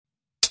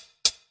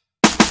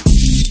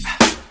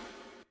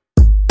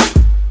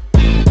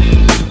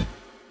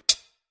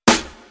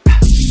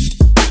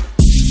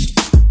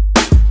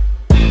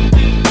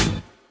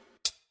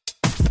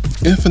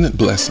Infinite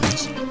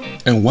blessings,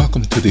 and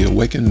welcome to the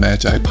Awakened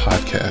Magi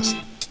podcast.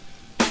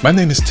 My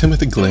name is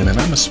Timothy Glenn, and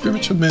I'm a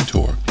spiritual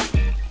mentor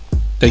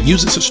that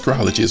uses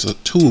astrology as a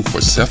tool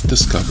for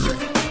self-discovery.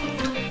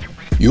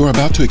 You are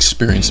about to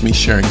experience me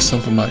sharing some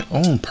of my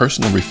own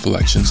personal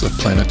reflections of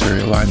planetary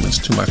alignments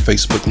to my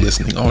Facebook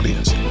listening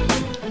audience.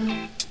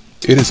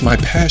 It is my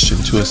passion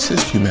to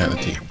assist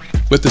humanity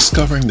with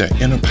discovering their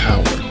inner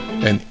power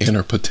and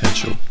inner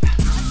potential.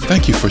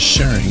 Thank you for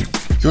sharing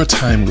your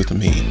time with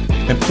me,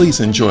 and please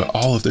enjoy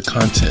all of the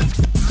content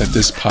that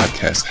this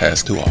podcast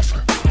has to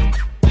offer.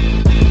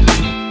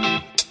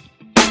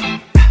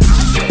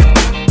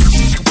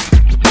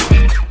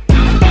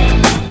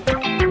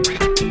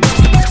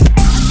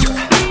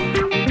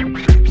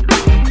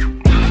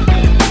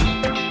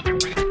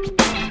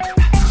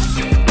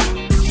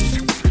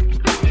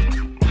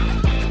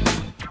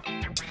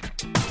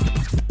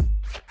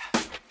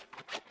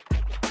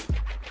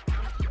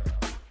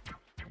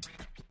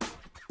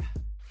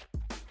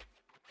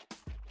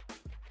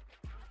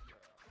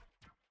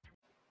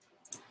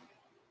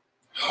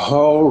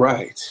 All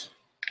right.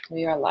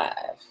 We are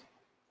live.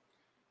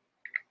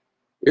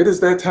 It is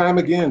that time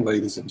again,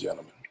 ladies and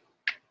gentlemen.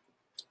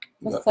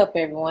 What's up,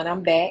 everyone?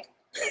 I'm back.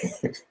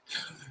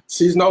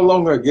 She's no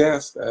longer a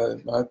guest.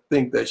 I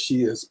think that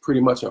she is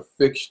pretty much a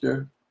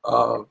fixture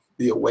of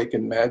the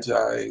Awakened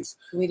Magi's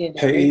page. We didn't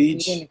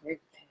agree with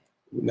that.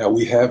 Now,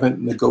 we haven't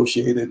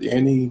negotiated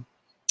any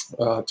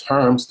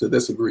terms to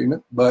this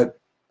agreement, but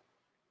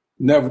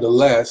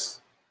nevertheless,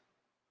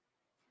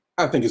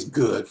 I think it's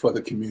good for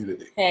the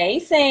community. Hey,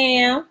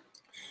 Sam.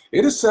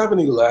 It is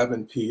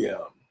 7:11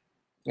 p.m.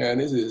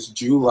 and it is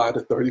July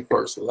the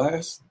 31st,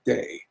 last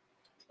day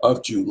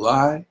of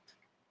July.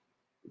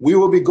 We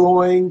will be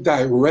going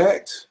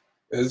direct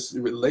as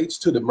it relates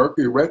to the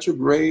Mercury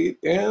retrograde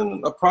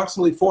in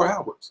approximately 4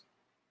 hours,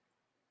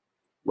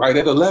 right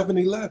at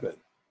 11:11,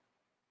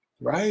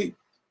 right?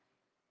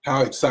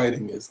 How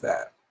exciting is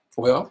that?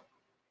 Well,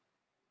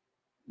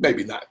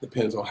 maybe not,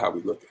 depends on how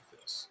we look at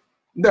this.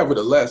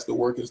 Nevertheless, the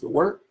work is the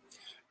work,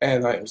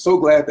 and I am so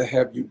glad to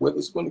have you with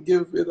us. I'm going to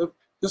give it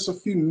just a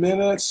few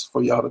minutes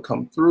for y'all to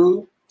come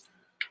through.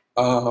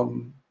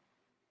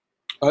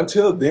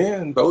 Until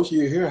then, those of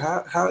you here,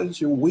 how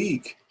is your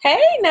week?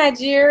 Hey,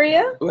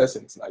 Nigeria.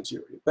 Blessings,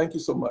 Nigeria. Thank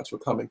you so much for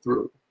coming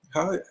through.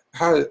 How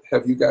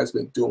have you guys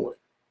been doing?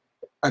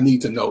 I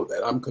need to know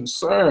that. I'm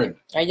concerned.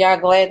 Are y'all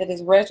glad that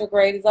this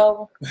retrograde is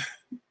over?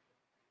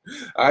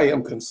 I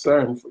am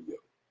concerned for you.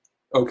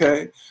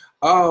 Okay?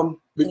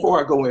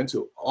 Before I go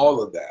into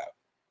all of that,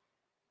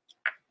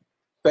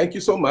 thank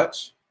you so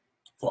much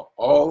for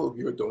all of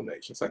your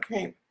donations. I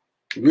can't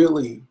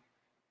really,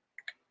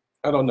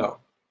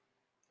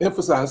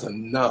 emphasize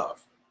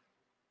enough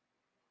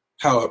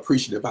how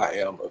appreciative I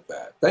am of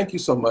that. Thank you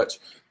so much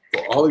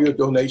for all of your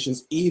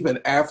donations, even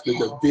after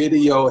the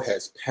video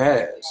has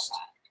passed,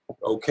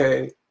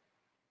 okay?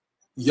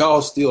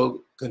 Y'all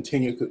still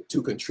continue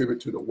to contribute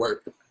to the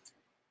work.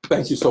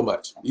 Thank you so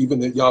much,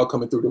 even if y'all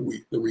coming through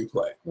the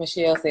replay.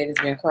 Michelle said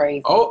it's been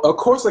crazy. Oh, of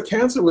course a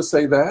Cancer would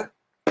say that,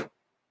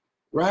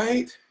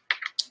 right?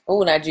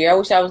 Oh, Nigeria, I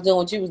wish I was doing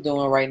what you was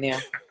doing right now.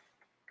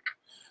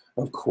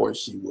 Of course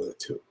she would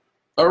too.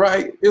 All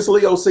right, it's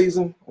Leo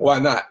season. Why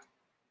not?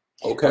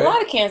 Okay. A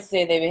lot of Cancer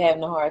said they've been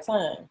having a hard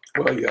time.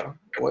 Well, yeah.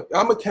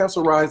 I'm a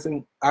Cancer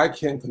rising. I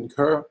can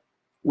concur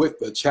with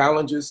the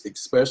challenges,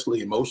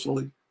 especially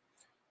emotionally.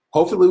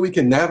 Hopefully we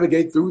can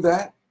navigate through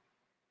that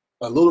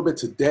a little bit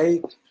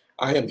today.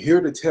 I am here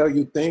to tell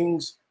you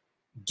things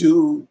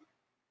do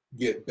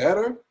get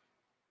better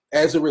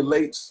as it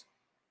relates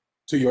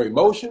to your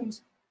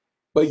emotions,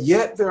 but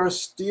yet there are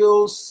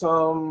still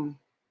some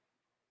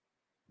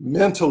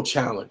mental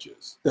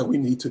challenges that we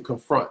need to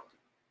confront,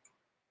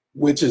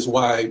 which is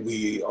why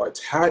we are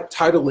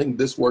titling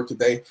this work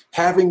today,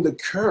 Having the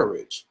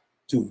Courage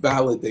to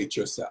Validate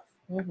Yourself.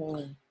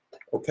 Mm-hmm.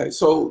 Okay,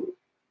 so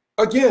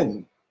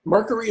again,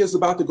 Mercury is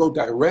about to go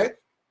direct.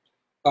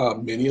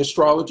 Many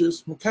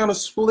astrologers kind of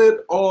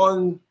split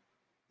on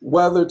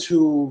whether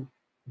to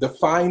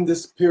define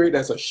this period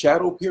as a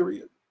shadow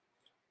period.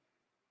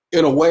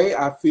 In a way,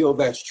 I feel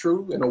that's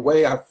true. In a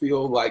way, I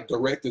feel like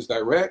direct is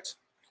direct.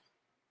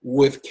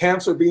 With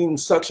Cancer being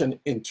such an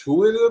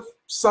intuitive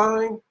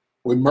sign,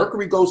 when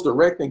Mercury goes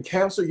direct in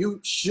Cancer, you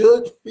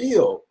should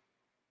feel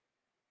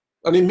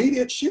an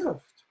immediate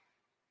shift.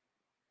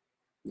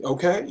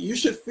 Okay? You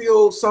should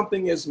feel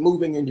something is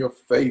moving in your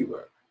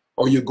favor,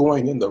 or you're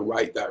going in the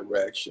right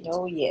direction.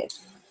 Oh, yes.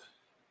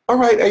 All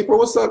right, April,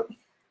 what's up?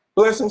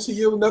 Blessings to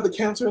you. Another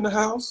Cancer in the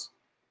house.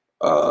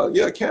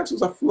 Yeah,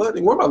 Cancers are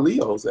flooding. Where are my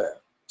Leos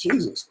at?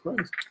 Jesus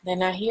Christ. They're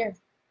not here.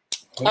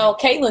 Oh,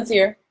 Caitlin's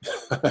here.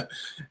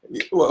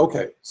 Well,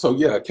 okay. So,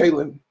 yeah,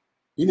 Caitlin,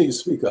 you need to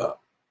speak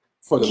up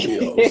for the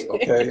Leos,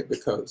 okay?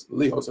 Because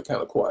Leos are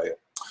kind of quiet.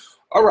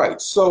 All right.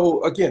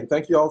 So, again,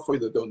 thank you all for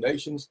the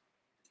donations.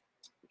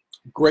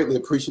 Greatly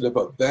appreciative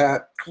of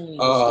that.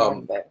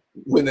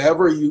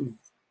 Whenever you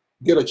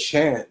get a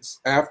chance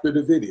after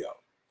the video,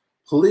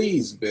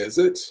 please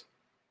visit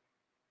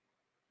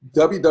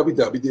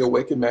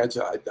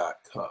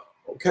www.theawakenedmagi.com,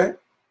 okay?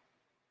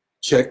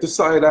 check the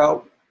site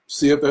out,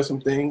 see if there's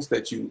some things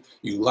that you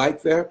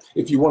like there.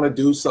 If you want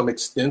to do some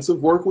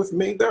extensive work with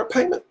me, there are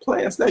payment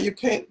plans that you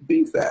can't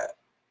beat that,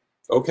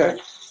 okay?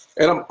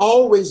 And I'm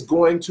always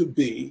going to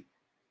be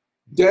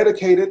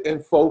dedicated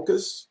and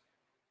focused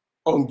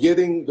on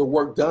getting the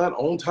work done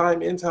on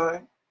time, in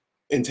time.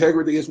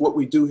 Integrity is what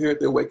we do here at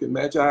the Awakened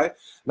Magi.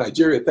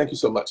 Nigeria, thank you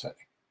so much, honey,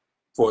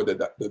 for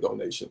the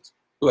donations.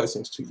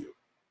 Blessings to you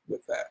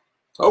with that.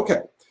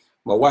 Okay,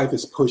 my wife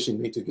is pushing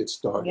me to get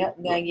started. Yep,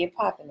 you gotta get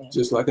popping in.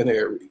 Just like an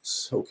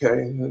Aries, okay?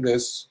 And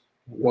that's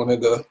one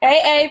of the...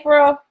 Hey,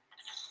 April.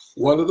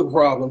 One of the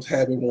problems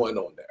having one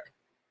on there,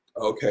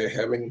 okay?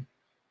 Having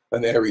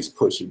an Aries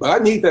pushing. But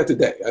I need that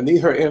today. I need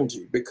her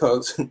energy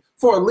because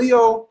for a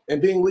Leo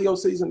and being Leo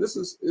season, this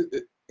is,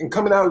 and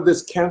coming out of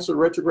this Cancer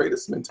retrograde,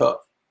 it's been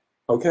tough,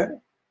 okay?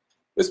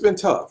 It's been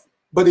tough.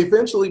 But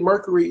eventually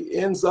Mercury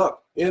ends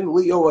up in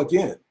Leo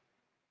again.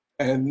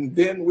 And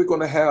then we're going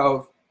to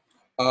have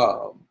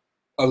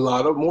a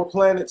lot of more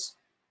planets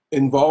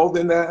involved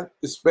in that,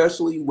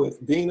 especially with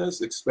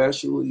Venus,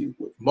 especially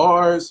with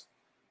Mars,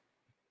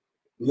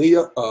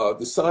 Leo,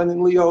 the Sun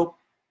in Leo.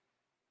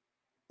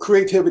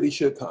 Creativity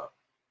should come.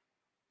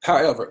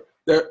 However,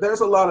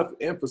 there's a lot of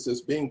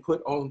emphasis being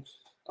put on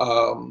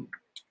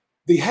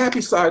the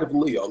happy side of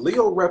Leo.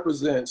 Leo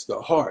represents the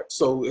heart.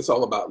 So it's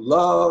all about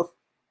love,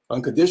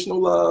 unconditional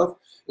love.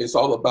 It's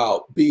all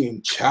about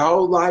being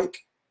childlike.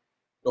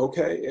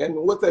 Okay, and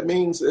what that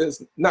means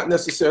is not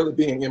necessarily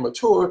being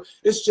immature,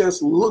 it's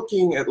just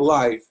looking at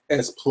life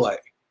as play,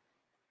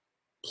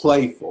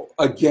 playful,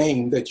 a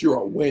game that you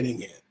are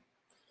winning in.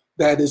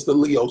 That is the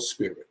Leo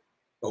spirit,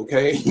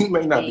 okay? You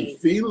may not be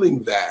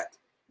feeling that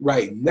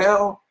right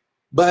now,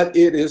 but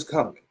it is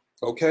coming,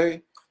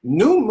 okay?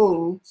 New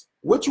moons,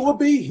 which will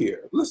be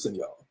here. Listen,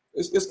 y'all,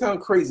 it's kind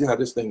of crazy how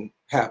this thing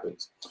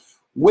happens.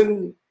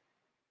 When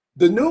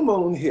the new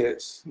moon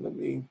hits, let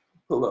me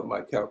pull up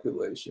my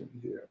calculation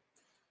here.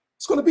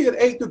 It's going to be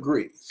at 8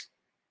 degrees,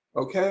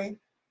 okay?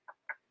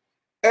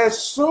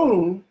 As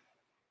soon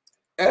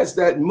as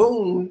that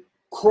moon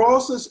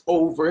crosses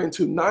over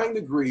into 9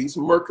 degrees,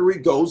 Mercury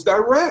goes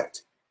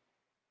direct.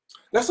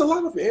 That's a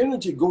lot of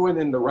energy going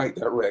in the right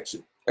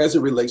direction as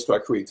it relates to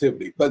our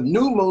creativity. But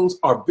new moons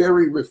are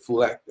very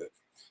reflective.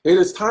 It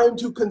is time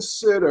to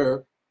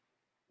consider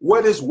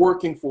what is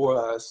working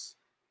for us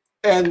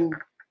and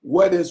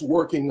what is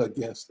working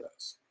against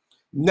us.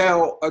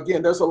 Now,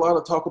 again, there's a lot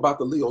of talk about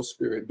the Leo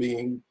spirit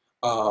being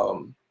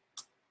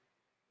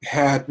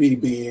happy,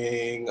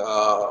 being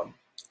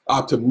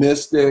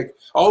optimistic.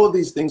 All of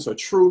these things are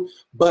true,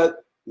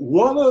 but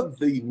one of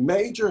the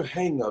major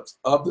hangups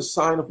of the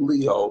sign of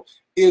Leo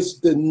is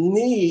the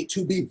need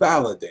to be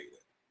validated.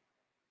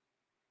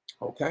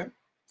 Okay?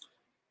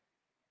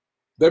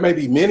 There may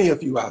be many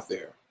of you out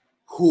there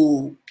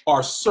who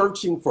are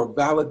searching for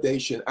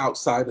validation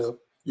outside of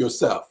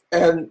yourself.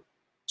 And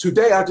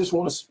today I just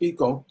want to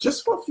speak on,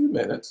 just for a few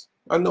minutes,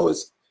 I know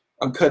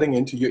I'm cutting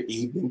into your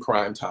evening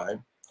prime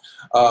time.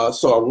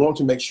 So I want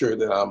to make sure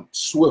that I'm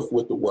swift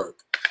with the work.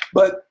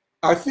 But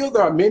I feel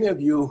there are many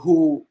of you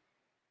who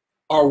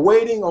are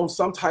waiting on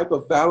some type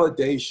of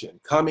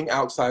validation coming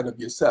outside of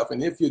yourself.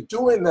 And if you're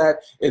doing that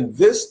in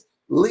this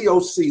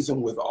Leo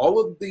season with all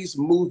of these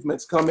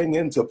movements coming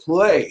into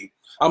play,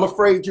 I'm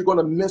afraid you're going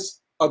to miss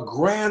a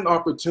grand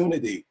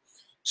opportunity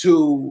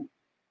to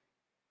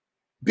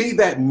be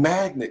that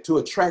magnet to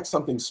attract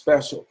something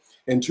special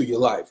into your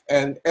life.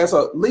 And as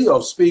a Leo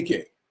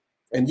speaking,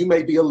 and you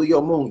may be a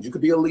Leo moon, you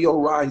could be a Leo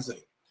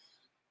rising,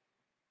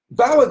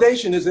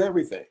 validation is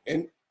everything.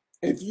 And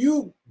if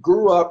you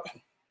grew up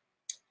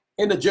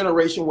in a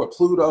generation where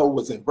Pluto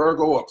was in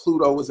Virgo or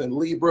Pluto was in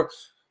Libra,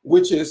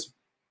 which is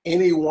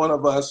any one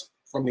of us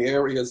from the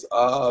areas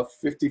of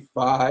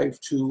 55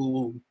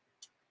 to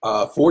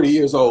 40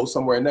 years old,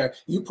 somewhere in there,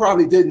 you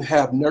probably didn't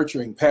have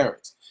nurturing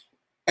parents.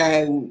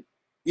 And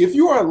if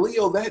you are a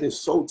Leo, that is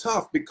so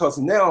tough because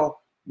now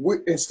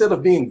instead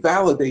of being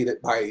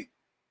validated by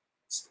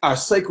our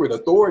sacred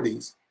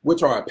authorities,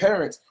 which are our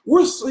parents,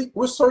 we're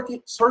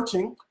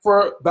searching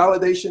for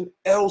validation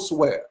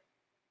elsewhere,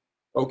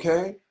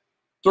 okay?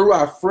 Through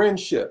our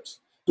friendships,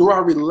 through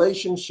our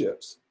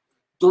relationships,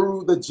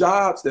 through the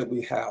jobs that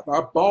we have,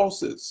 our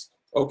bosses,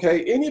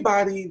 okay?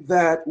 Anybody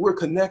that we're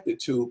connected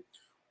to,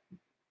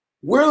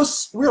 we're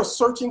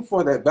searching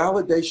for that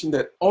validation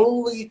that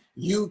only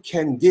you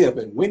can give.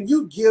 And when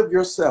you give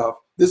yourself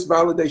this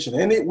validation,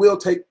 and it will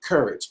take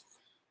courage,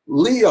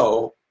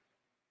 Leo,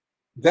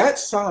 that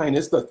sign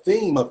is the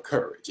theme of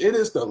courage. It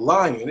is the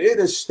lion. It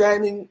is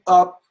standing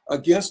up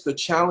against the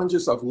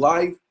challenges of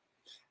life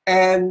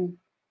and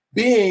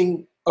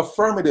being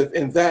affirmative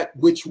in that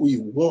which we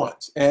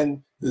want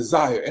and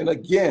desire. And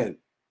again,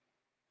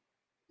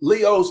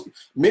 Leos,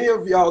 many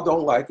of y'all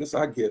don't like us.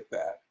 I get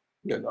that,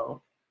 you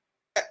know.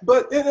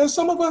 But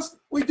some of us,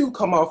 we do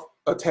come off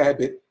a tad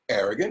bit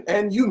arrogant,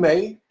 and you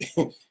may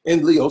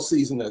in Leo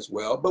season as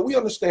well. But we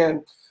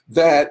understand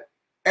that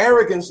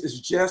arrogance is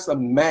just a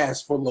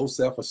mask for low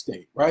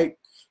self-esteem, right?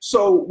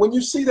 So when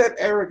you see that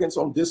arrogance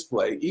on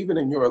display, even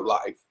in your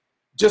life,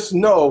 just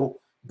know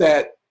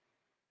that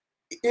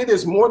it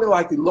is more than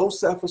likely low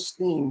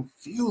self-esteem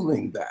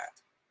fueling that.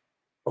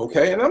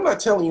 Okay, and I'm not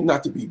telling you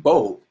not to be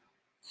bold.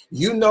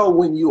 You know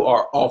when you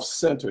are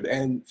off-centered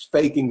and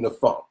faking the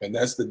funk, and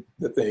that's the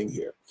thing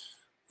here.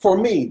 For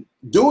me,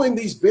 doing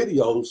these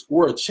videos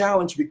were a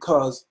challenge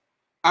because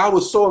I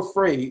was so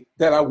afraid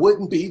that I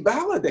wouldn't be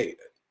validated.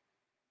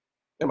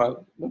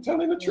 I'm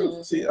telling the truth.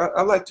 Mm-hmm. See,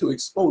 I like to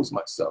expose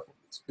myself in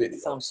these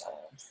videos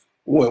Sometimes.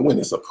 when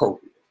it's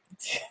appropriate.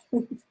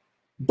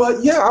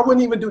 But yeah, I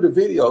wouldn't even do the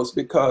videos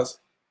because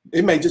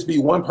it may just be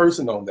one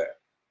person on there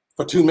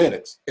for 2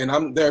 minutes and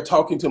I'm there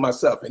talking to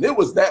myself. And it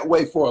was that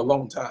way for a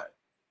long time.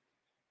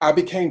 I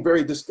became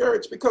very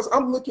discouraged because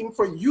I'm looking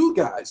for you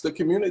guys, the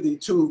community,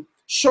 to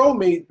show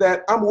me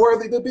that I'm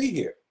worthy to be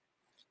here.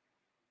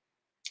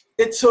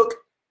 It took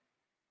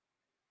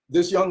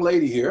this young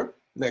lady here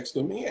next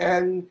to me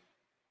and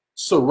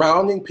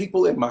surrounding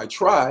people in my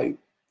tribe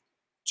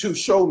to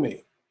show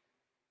me,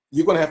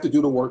 you're going to have to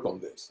do the work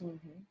on this.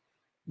 Mm-hmm.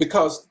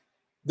 Because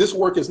this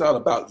work is not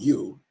about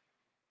you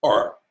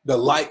or the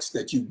likes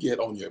that you get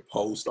on your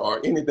post or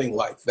anything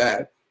like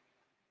that.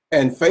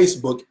 And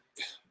Facebook,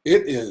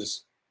 it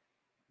is,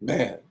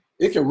 man,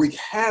 it can wreak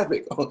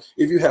havoc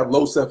if you have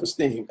low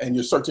self-esteem and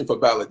you're searching for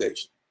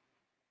validation.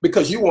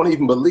 Because you won't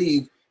even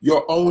believe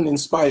your own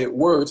inspired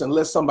words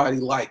unless somebody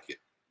like it.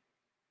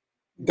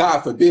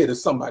 God forbid if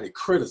somebody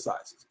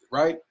criticizes it,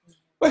 right?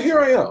 But here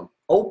I am,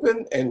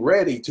 open and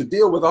ready to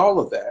deal with all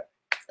of that.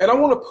 And I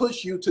want to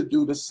push you to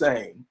do the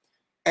same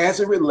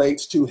as it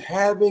relates to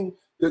having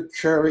the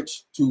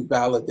courage to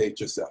validate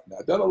yourself. Now,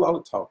 I've done a lot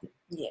of talking.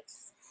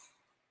 Yes.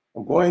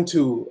 I'm going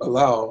to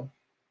allow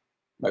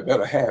my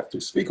better half to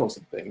speak on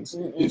some things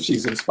if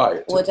she's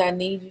inspired to. What I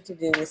need you to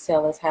do is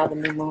tell us how the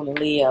new moon in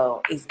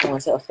Leo is going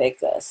to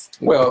affect us.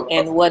 Well,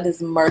 and what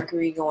is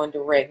Mercury going to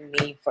direct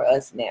me for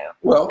us now?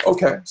 Well,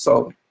 okay.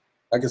 So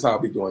I guess I'll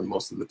be doing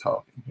most of the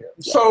talking here.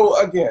 Yes. So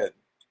again,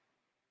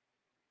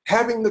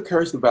 having the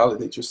courage to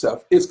validate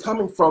yourself is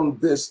coming from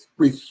this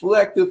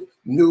reflective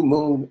new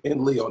moon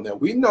in Leo. Now,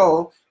 we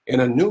know in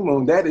a new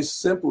moon, that is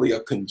simply a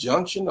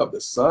conjunction of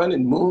the sun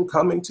and moon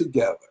coming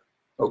together,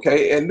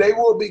 okay? And they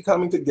will be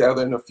coming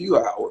together in a few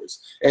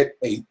hours at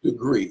 8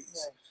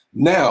 degrees. Right.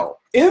 Now,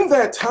 in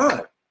that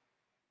time,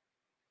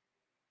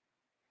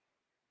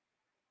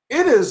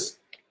 it is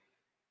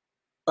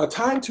a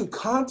time to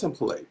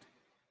contemplate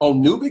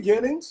on new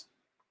beginnings,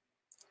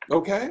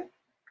 okay?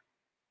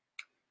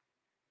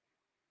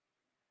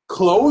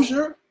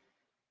 Closure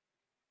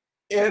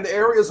in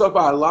areas of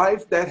our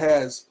life that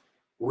has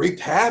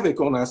wreaked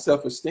havoc on our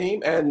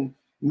self-esteem and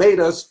made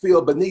us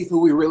feel beneath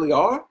who we really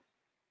are.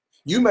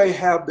 You may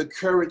have the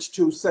courage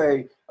to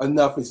say,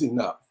 enough is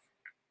enough.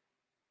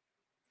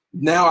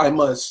 Now I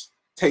must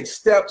take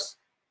steps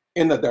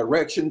in a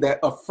direction that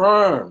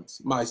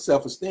affirms my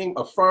self-esteem,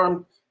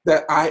 affirm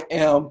that I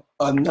am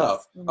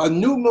enough. Mm-hmm. A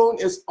new moon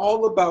is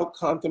all about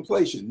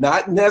contemplation,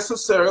 not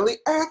necessarily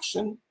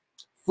action.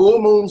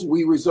 Full moons,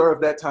 we reserve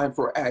that time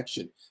for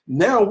action.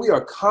 Now we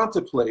are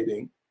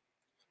contemplating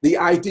the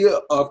idea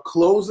of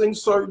closing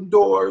certain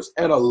doors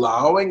and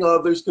allowing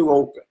others to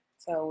open.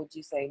 So would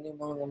you say new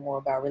moons are more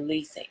about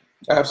releasing?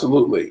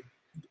 Absolutely.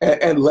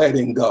 And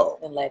letting go.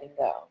 And letting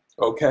go.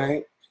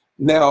 Okay.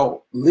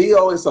 Now,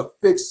 Leo is a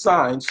fixed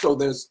sign, so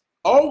there's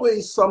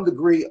always some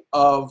degree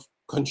of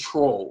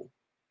control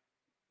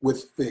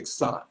with fixed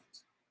signs.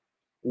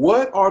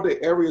 What are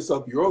the areas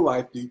of your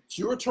life that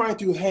you're trying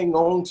to hang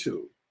on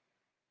to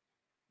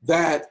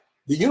that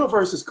the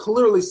universe is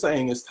clearly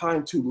saying it's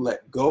time to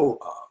let go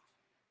of?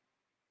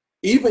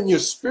 Even your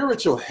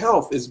spiritual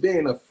health is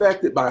being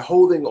affected by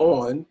holding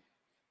on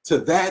to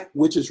that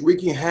which is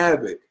wreaking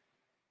havoc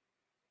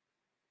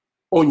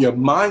on your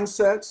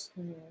mindsets,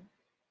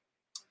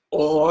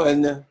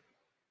 on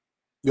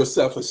your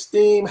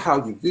self-esteem,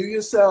 how you view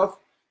yourself.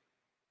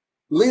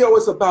 Leo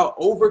is about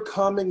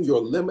overcoming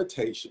your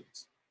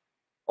limitations,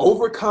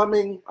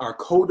 overcoming our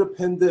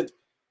codependent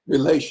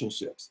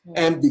relationships,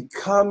 and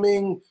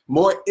becoming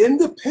more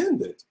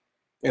independent.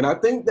 And I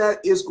think that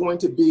is going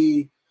to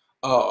be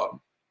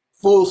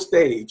full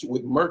stage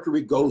with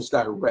Mercury goes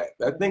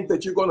direct. I think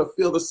that you're going to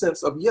feel the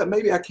sense of, yeah,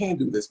 maybe I can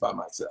do this by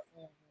myself.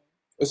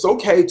 It's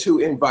okay to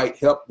invite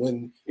help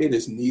when it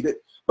is needed,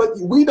 but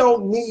we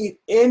don't need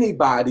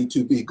anybody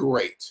to be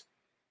great,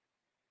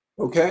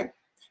 okay?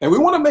 And we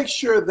want to make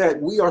sure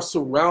that we are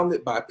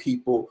surrounded by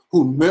people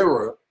who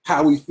mirror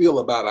how we feel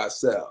about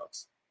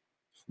ourselves.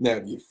 Now,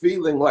 if you're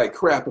feeling like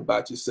crap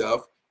about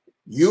yourself,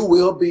 you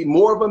will be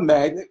more of a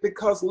magnet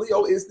because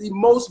Leo is the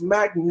most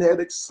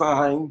magnetic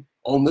sign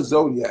on the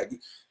zodiac.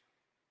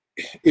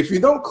 If you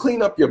don't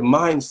clean up your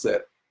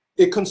mindset,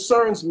 it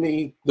concerns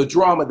me the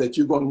drama that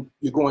you're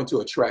going to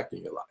attract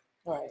in your life.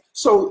 Right.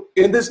 So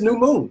in this new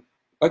moon,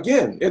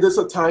 again, it is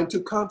a time to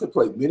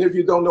contemplate. Many of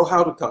you don't know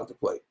how to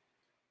contemplate.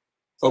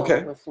 So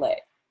okay.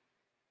 Reflect.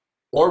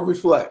 Or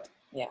reflect.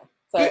 Yeah.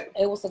 So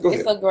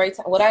it's a great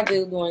time. What I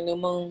do during new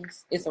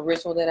moons, it's a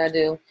ritual that I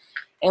do.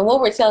 And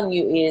what we're telling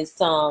you is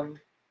some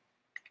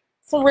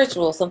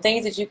rituals, some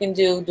things that you can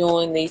do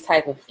during these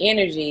type of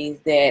energies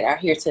that are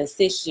here to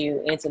assist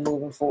you into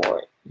moving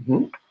forward.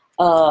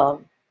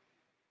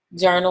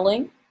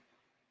 Journaling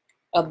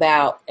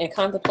about and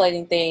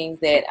contemplating things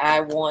that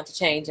I want to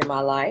change in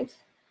my life,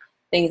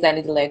 things I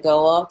need to let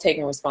go of,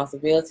 taking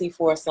responsibility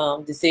for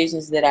some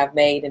decisions that I've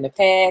made in the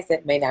past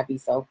that may not be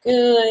so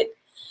good.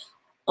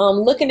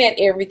 Looking at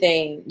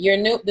everything.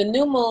 The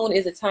new moon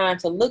is a time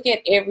to look at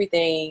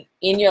everything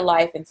in your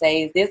life and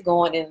say, is this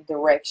going in the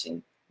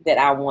direction that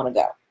I want to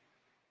go?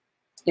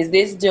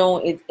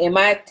 Am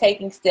I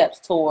taking steps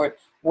toward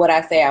what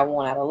I say I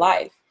want out of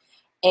life?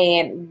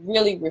 And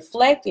really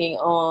reflecting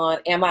on,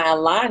 am I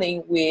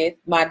aligning with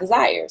my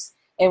desires?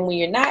 And when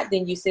you're not,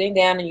 then you're sitting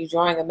down and you're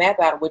drawing a map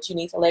out of what you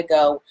need to let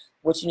go,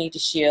 what you need to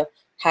shift,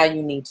 how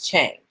you need to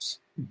change.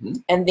 Mm-hmm.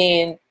 And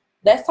then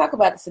let's talk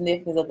about the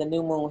significance of the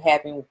new moon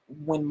happening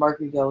when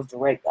Mercury goes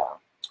direct, though.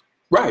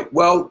 Right.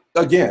 Well,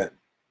 again.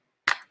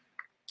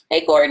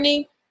 Hey,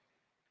 Courtney.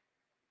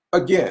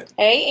 Again.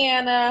 Hey,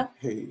 Anna.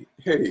 Hey,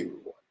 everyone.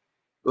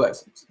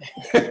 Blessings.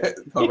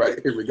 All right,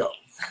 here we go.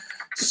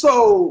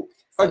 So,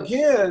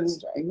 again,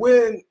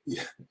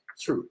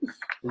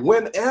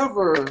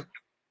 whenever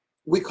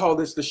we call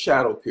this the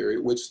shadow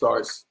period, which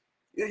starts,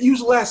 it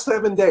usually lasts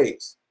 7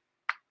 days,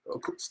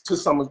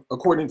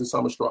 according to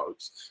some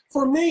astrologers.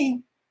 For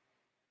me,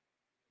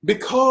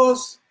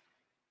 because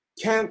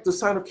the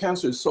sign of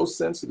Cancer is so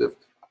sensitive,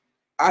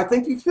 I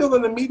think you feel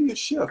an immediate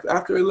shift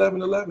after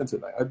 11/11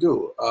 tonight. I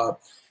do.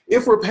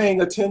 If we're paying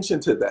attention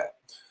to that,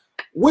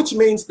 which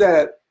means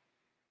that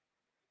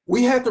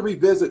we had to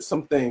revisit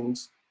some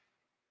things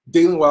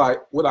dealing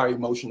with our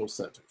emotional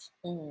centers.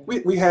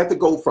 Mm-hmm. We had to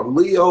go from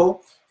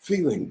Leo,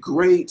 feeling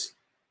great.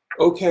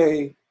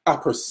 Okay, our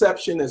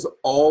perception is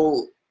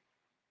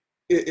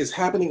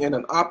happening in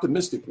an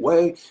optimistic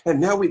way. And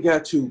now we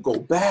got to go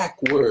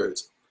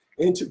backwards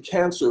into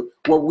Cancer,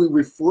 where we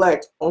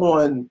reflect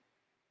on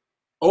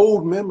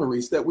old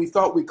memories that we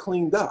thought we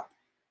cleaned up,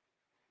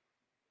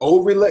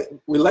 old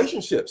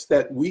relationships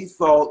that we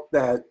thought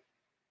that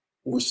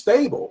were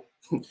stable.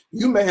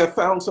 You may have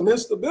found some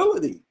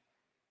instability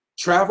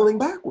traveling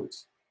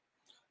backwards.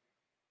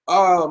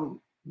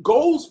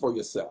 Goals for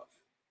yourself.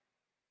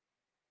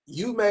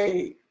 You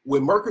may,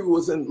 when Mercury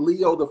was in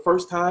Leo the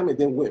first time and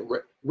then went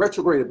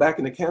retrograded back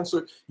into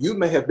Cancer, you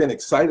may have been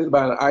excited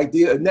about an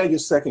idea and now you're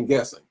second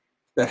guessing.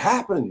 That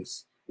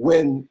happens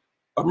when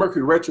a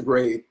Mercury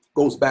retrograde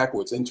goes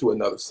backwards into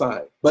another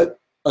sign. But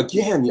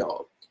again,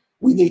 y'all,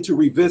 we need to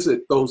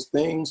revisit those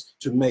things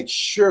to make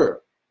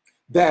sure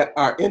that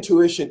our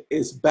intuition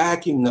is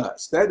backing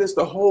us. That is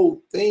the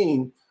whole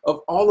thing of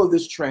all of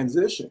this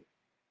transition.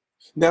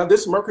 Now,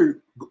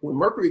 when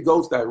Mercury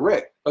goes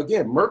direct,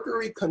 again,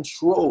 Mercury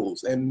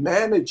controls and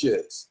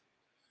manages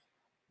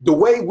the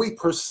way we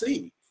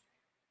perceive,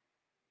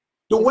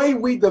 the way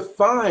we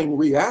define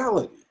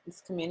reality.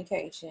 It's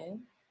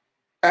communication.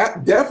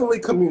 Definitely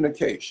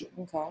communication.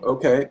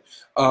 Okay.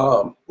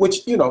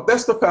 Which,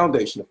 that's the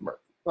foundation of Mercury.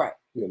 Right.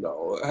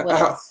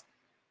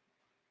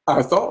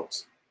 Our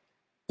thoughts,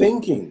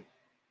 thinking,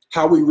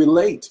 how we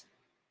relate,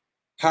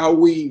 how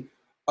we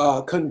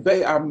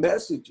convey our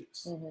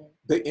messages, mm-hmm.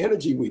 the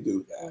energy we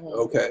do that. Mm-hmm.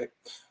 Okay.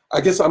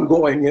 I guess I'm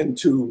going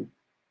into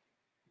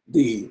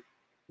the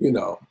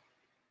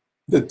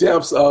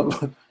depths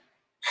of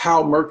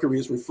how Mercury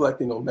is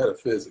reflecting on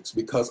metaphysics,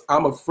 because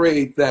I'm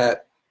afraid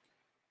that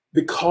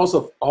because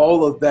of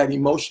all of that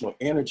emotional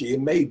energy, it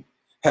may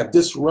have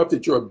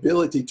disrupted your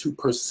ability to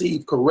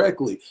perceive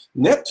correctly.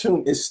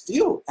 Neptune is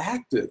still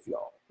active,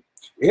 y'all,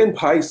 in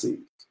Pisces,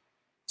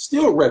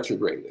 still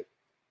retrograded.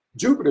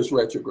 Jupiter's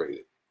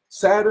retrograded.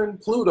 Saturn,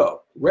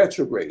 Pluto,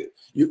 retrograded.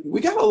 We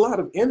got a lot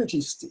of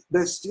energy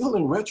that's still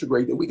in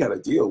retrograde that we got to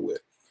deal with.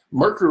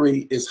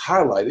 Mercury is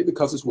highlighted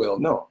because it's well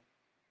known.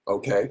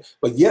 Okay,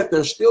 but yet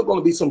there's still going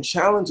to be some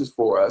challenges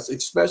for us,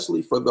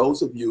 especially for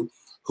those of you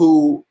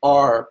who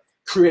are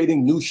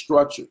creating new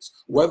structures,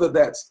 whether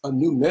that's a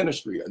new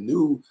ministry, a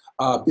new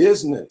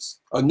business,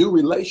 a new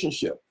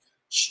relationship.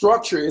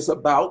 Structure is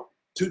about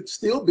to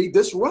still be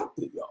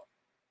disrupted, y'all.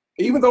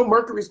 Even though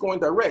Mercury is going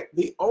direct,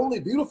 the only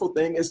beautiful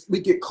thing is we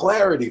get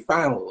clarity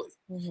finally.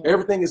 Mm-hmm.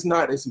 Everything is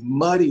not as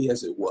muddy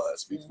as it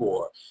was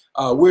before.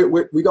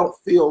 Mm-hmm. We don't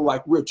feel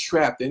like we're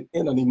trapped in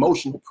an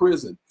emotional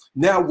prison.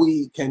 Now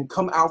we can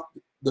come out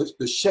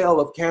the shell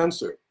of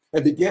Cancer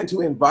and begin to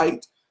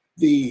invite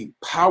the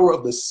power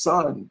of the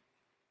sun,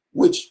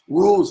 which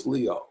rules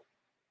Leo,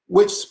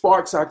 which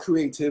sparks our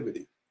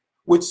creativity,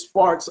 which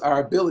sparks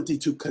our ability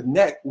to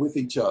connect with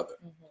each other,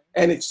 mm-hmm.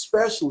 and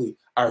especially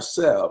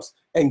ourselves,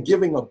 and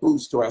giving a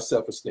boost to our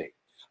self-esteem.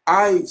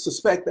 I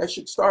suspect that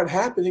should start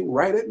happening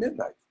right at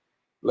midnight,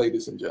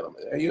 ladies and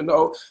gentlemen. And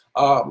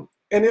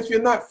and if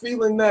you're not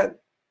feeling that,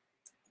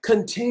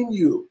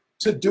 continue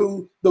to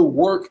do the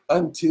work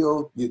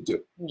until you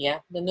do. Yeah,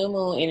 the new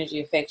moon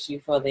energy affects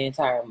you for the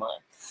entire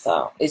month.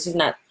 So it's just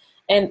not,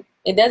 and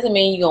it doesn't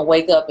mean you're going to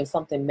wake up and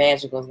something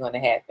magical is going to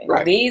happen.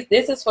 Right.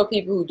 This is for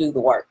people who do the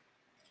work.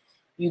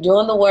 You're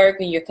doing the work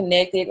and you're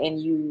connected and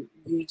you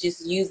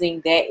just using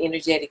that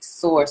energetic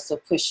source to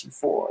push you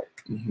forward.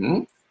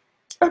 Mm-hmm.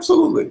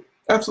 Absolutely.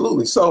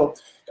 Absolutely. So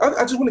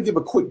I just want to give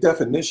a quick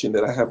definition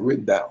that I have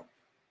written down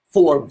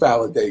for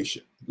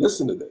validation.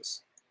 Listen to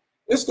this.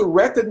 It's the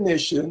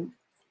recognition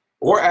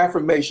or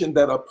affirmation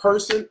that a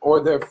person or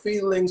their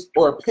feelings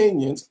or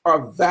opinions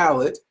are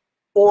valid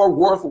or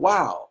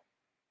worthwhile.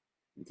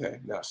 Okay,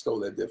 now I stole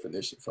that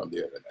definition from the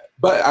internet,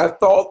 but I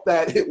thought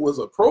that it was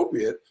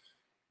appropriate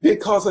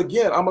because,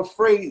 again, I'm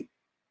afraid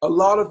a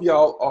lot of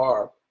y'all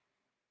are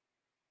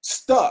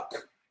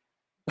stuck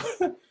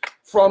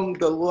from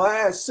the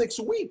last 6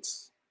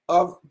 weeks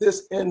of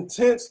this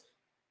intense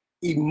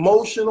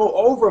emotional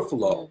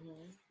overflow.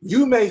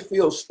 You may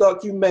feel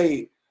stuck. You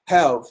may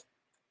have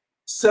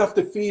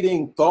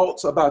self-defeating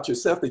thoughts about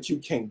yourself that you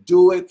can't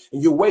do it,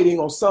 and you're waiting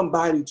on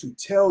somebody to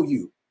tell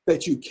you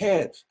that you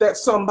can. That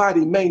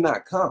somebody may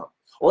not come,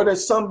 or that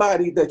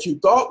somebody that you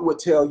thought would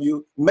tell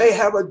you may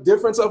have a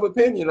difference of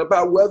opinion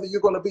about whether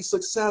you're going to be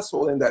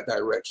successful in that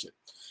direction.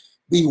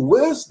 The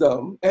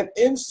wisdom and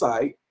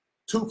insight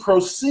to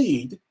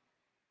proceed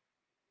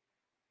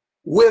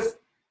with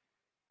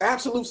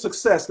absolute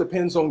success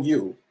depends on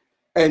you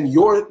and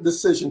your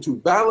decision to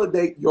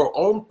validate your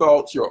own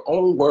thoughts, your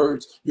own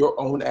words, your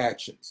own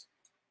actions.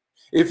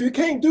 If you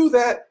can't do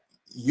that,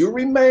 you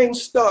remain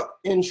stuck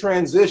in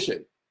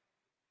transition,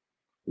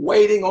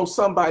 waiting on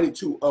somebody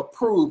to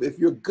approve if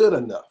you're good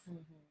enough.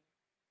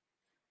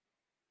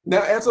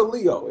 Now, as a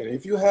Leo, and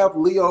if you have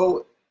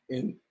Leo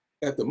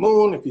at the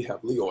moon, if you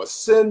have Leo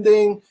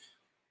ascending,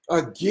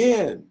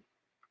 again,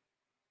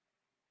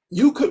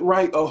 you could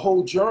write a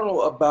whole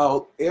journal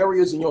about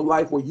areas in your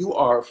life where you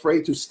are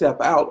afraid to step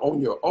out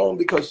on your own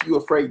because you're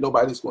afraid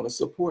nobody's going to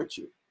support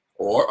you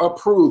or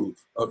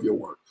approve of your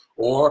work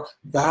or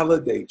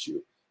validate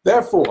you.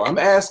 Therefore, I'm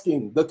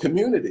asking the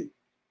community,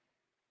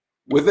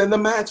 within the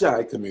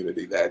Magi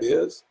community, that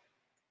is,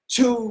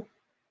 to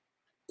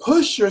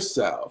push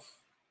yourself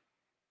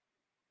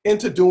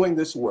into doing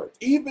this work,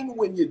 even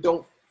when you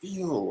don't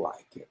feel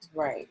like it.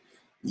 Right.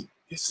 You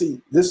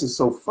see, this is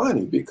so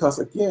funny because,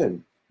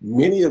 again,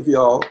 many of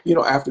y'all,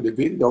 after the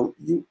video,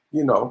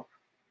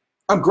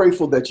 I'm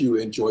grateful that you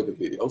enjoyed the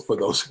video, for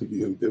those of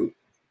you who do.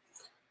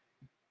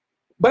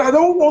 But I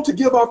don't want to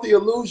give off the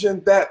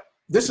illusion that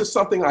this is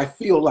something I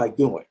feel like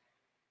doing.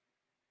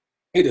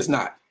 It is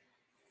not.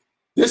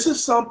 This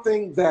is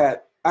something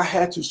that I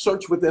had to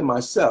search within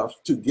myself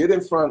to get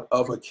in front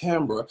of a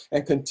camera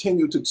and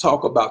continue to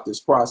talk about this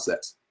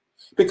process.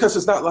 Because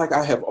it's not like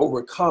I have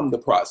overcome the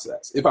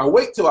process. If I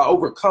wait till I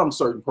overcome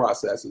certain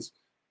processes,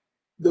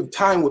 the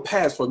time would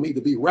pass for me to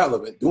be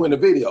relevant doing the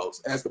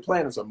videos as the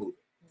planets are moving.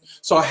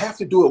 So I have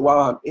to do it while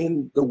I'm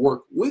in the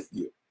work with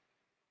you.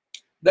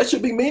 That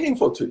should be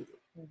meaningful to you.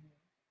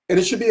 And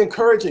it should be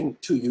encouraging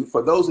to you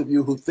for those of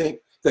you who think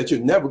that you're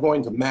never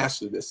going to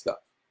master this stuff.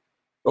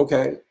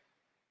 Okay?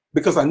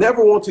 Because I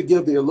never want to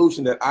give the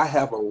illusion that I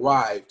have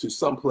arrived to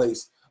some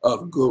place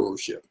of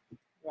guruship.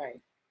 Right.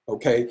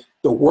 Okay?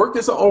 The work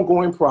is an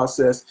ongoing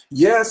process.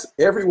 Yes,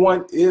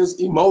 everyone is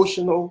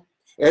emotional.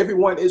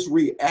 Everyone is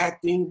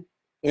reacting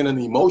in an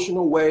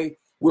emotional way.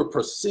 We're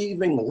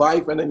perceiving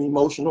life in an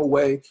emotional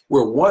way.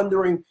 We're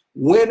wondering,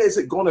 when is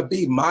it going to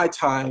be my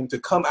time to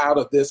come out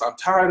of this? I'm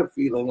tired of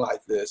feeling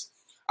like this.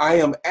 I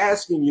am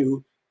asking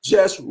you,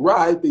 just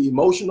ride the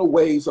emotional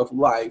waves of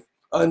life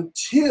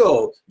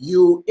until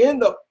you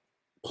end up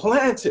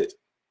planted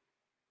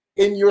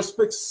in your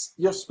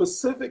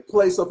specific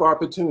place of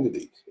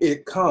opportunity.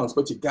 It comes,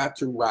 but you got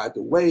to ride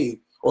the wave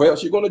or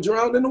else you're going to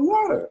drown in the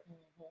water.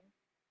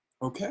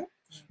 Okay?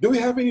 Do we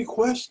have any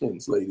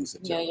questions, ladies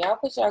and gentlemen? Yeah, y'all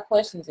put your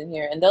questions in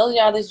here. And those of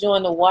y'all that's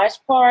joined the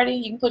watch party,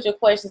 you can put your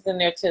questions in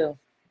there too.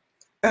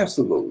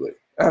 Absolutely.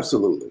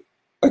 Absolutely.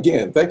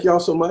 Again, thank y'all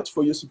so much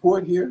for your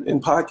support here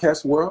in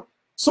Podcast World.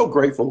 So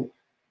grateful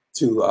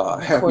to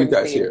have you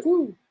guys here.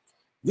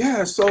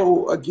 Yeah,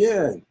 so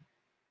again,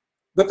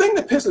 the thing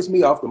that pisses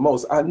me off the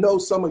most, I know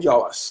some of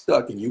y'all are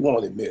stuck and you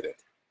won't admit it.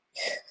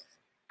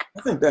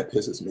 I think that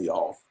pisses me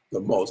off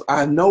the most.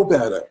 I know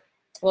better.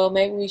 Well,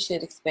 maybe we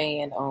should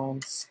expand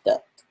on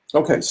stuck.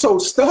 Okay, so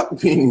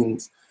stuck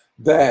means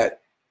that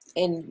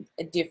in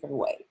different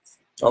ways.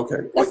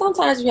 Okay. Because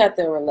sometimes you have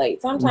to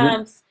relate.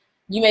 Sometimes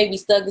you may be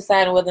stuck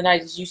deciding whether or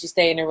not you should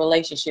stay in a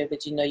relationship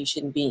that you know you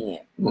shouldn't be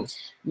in.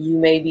 You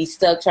may be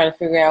stuck trying to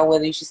figure out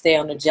whether you should stay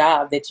on a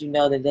job that you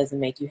know that doesn't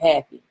make you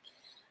happy.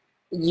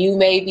 You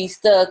may be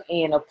stuck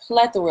in a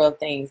plethora of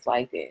things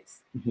like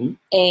this.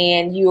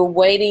 And you're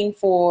waiting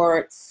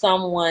for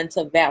someone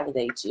to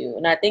validate you.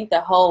 And I think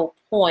the whole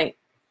point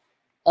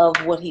of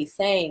what he's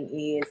saying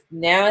is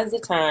now is the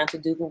time to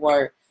do the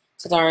work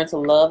to learn to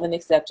love and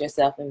accept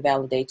yourself and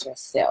validate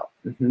yourself.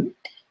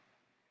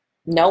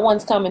 No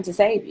one's coming to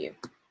save you.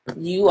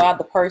 You are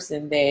the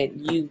person that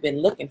you've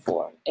been looking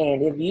for.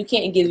 And if you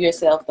can't give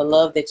yourself the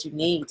love that you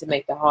need to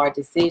make the hard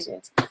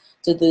decisions,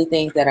 to do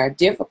things that are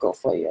difficult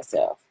for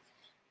yourself,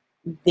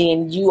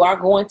 then you are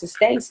going to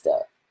stay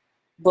stuck.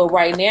 But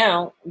right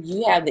now,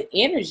 you have the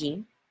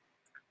energy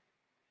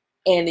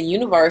and the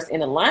universe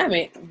in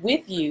alignment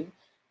with you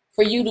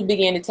for you to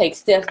begin to take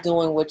steps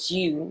doing what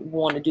you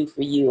want to do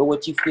for you or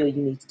what you feel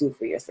you need to do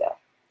for yourself.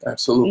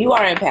 Absolutely. You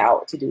are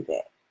empowered to do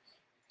that.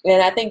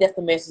 And I think that's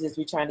the message that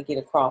we're trying to get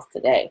across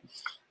today.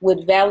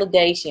 With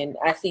validation,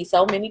 I see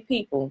so many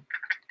people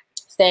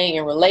staying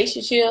in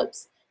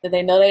relationships that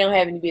they know they don't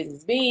have any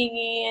business being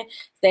in,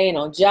 staying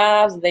on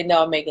jobs that they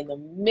know are making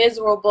them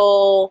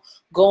miserable,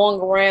 going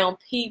around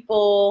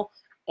people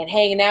and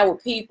hanging out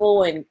with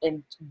people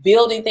and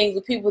building things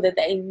with people that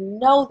they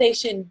know they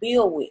shouldn't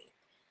build with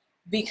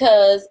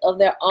because of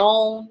their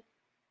own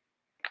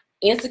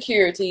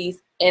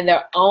insecurities and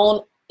their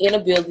own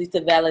inability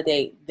to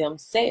validate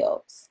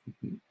themselves.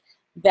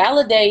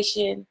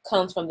 Validation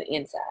comes from the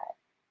inside.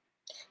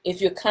 If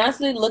you're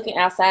constantly looking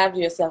outside of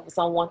yourself for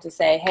someone to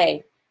say,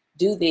 hey,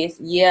 do this,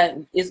 yeah,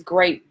 it's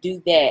great,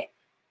 do that,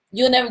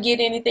 you'll never get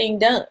anything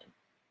done,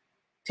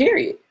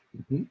 period.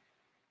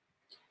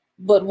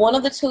 But one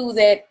of the tools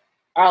that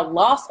are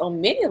lost on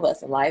many of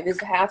us in life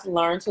is how to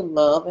learn to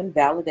love and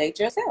validate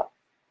yourself.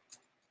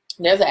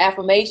 There's an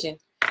affirmation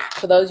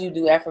for those who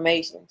do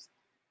affirmations.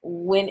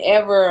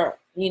 Whenever,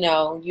 you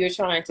know, you're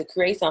trying to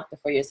create something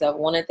for yourself,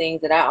 one of the things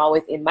that I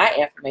always in my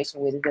affirmation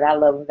with is that I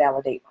love and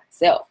validate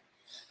myself.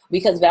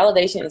 Because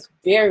validation is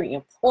very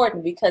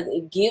important because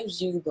it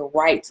gives you the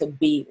right to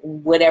be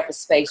in whatever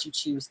space you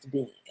choose to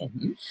be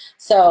in.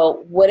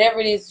 So whatever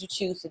it is you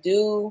choose to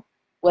do,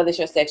 whether it's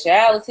your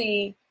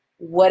sexuality,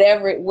 what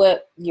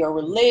your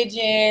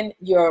religion,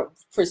 your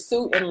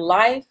pursuit in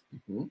life,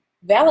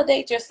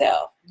 validate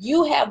yourself.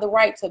 You have the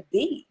right to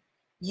be.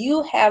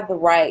 You have the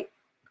right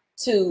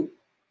to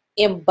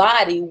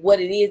embody what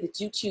it is that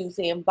you choose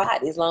to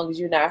embody, as long as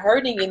you're not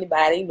hurting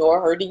anybody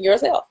nor hurting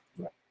yourself.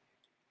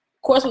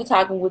 Of course, we're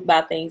talking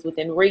about things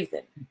within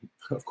reason.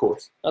 Of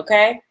course.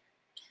 Okay?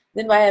 Does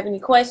anybody have any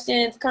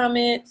questions,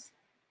 comments?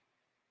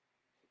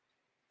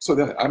 So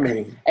that, I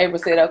mean. April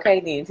said, okay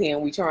then, Tim,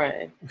 we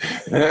trying.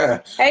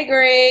 Hey,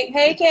 Greg.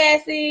 Hey,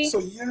 Cassie. So,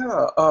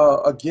 yeah,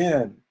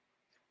 again,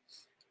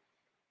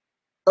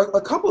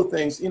 a couple of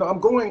things. You know, I'm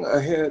going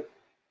ahead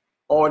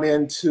on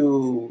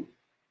into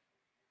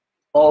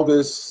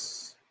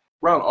August,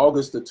 around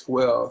August the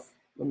 12th.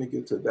 Let me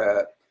get to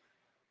that.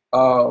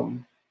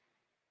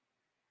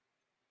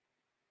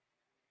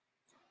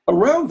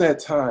 Around that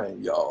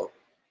time, y'all,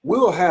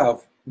 we'll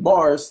have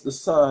Mars, the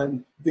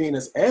Sun,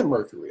 Venus, and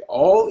Mercury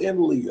all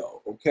in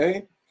Leo,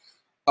 okay?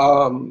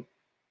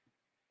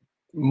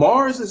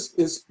 Mars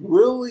is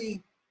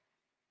really,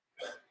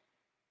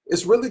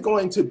 it's really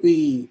going to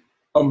be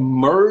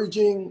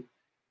emerging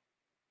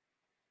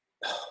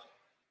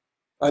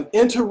an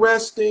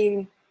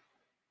interesting,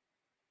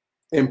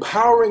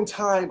 empowering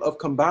time of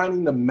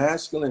combining the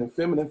masculine and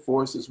feminine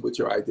forces with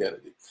your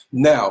identity.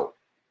 Now,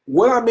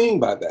 what I mean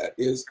by that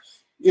is,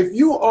 if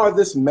you are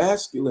this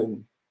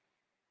masculine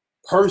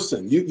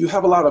person, you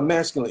have a lot of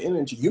masculine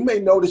energy, you may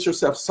notice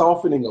yourself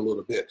softening a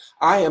little bit.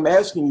 I am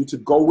asking you to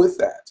go with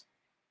that.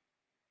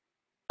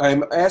 I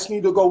am asking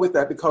you to go with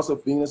that because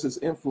of Venus's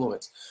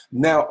influence.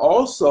 Now,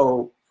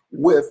 also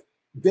with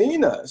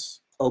Venus,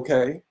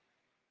 okay,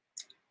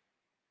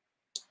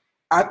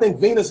 I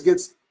think Venus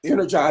gets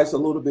energized a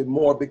little bit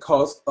more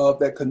because of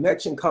that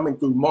connection coming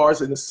through Mars,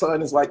 and the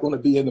Sun is like going to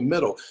be in the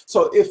middle.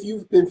 So if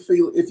you've been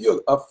if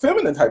you're a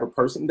feminine type of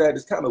person that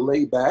is kind of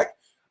laid back,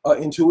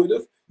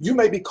 intuitive, you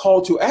may be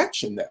called to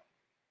action now.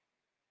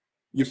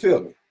 You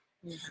feel me?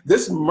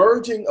 This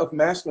merging of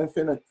masculine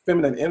and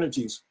feminine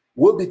energies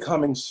will be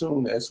coming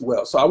soon as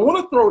well. So I want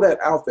to throw that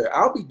out there.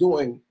 I'll be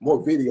doing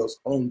more videos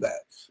on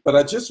that, but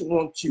I just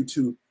want you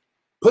to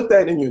put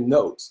that in your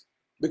notes,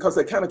 because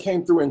it kind of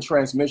came through in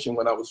transmission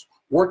when I was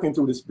working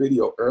through this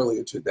video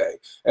earlier today.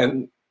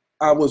 And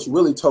I was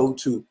really told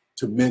to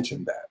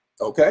mention that,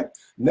 okay?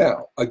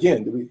 Now,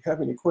 again, do we have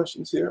any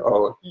questions here?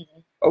 Or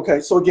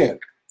okay, so again,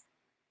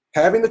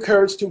 having the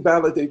courage to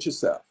validate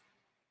yourself.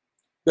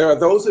 There are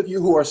those of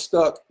you who are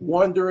stuck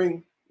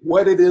wondering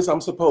what it is I'm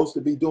supposed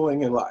to be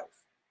doing in life,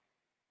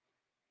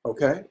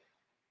 okay?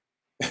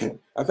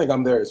 I think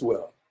I'm there as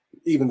well.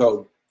 Even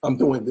though I'm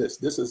doing this,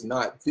 this is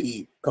not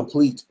the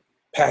complete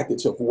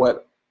package of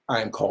what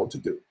I am called to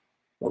do,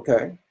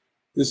 okay?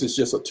 This is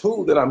just a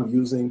tool that I'm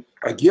using,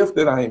 a gift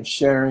that I am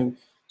sharing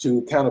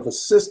to kind of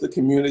assist the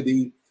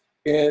community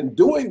in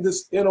doing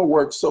this inner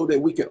work so that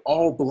we can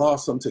all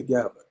blossom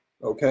together,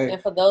 okay?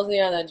 And for those of you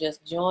that are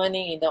just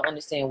joining and don't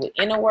understand what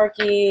inner work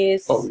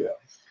is, oh yeah,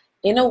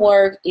 inner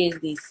work is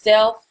the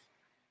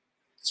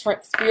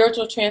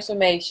spiritual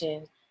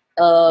transformation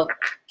of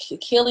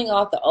killing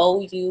off the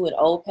old you and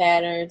old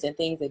patterns and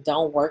things that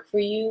don't work for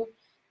you,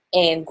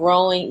 and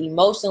growing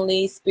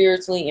emotionally,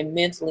 spiritually, and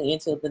mentally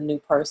into the new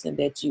person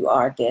that you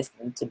are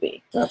destined to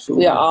be.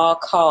 Absolutely. We are all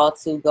called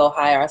to go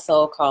higher. Our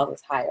soul calls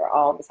us higher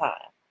all the time.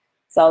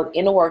 So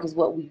inner work is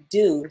what we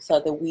do so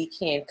that we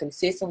can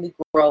consistently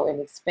grow and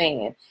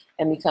expand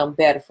and become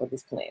better for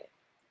this planet.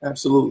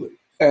 Absolutely.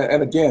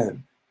 And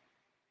again,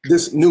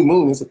 this new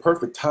moon is a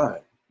perfect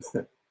time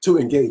to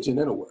engage in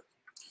inner work.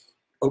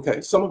 Okay,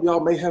 some of y'all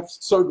may have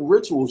certain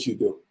rituals you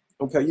do.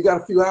 Okay, you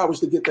got a few hours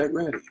to get that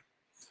ready.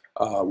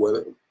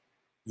 Whether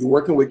you're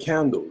working with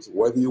candles,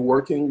 whether you're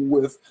working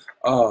with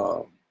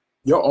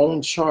your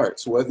own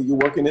charts, whether you're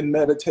working in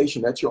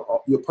meditation at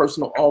your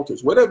personal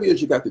altars, whatever it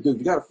is you got to do,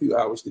 you got a few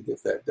hours to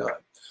get that done.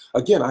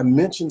 Again, I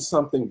mentioned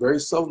something very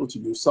subtle to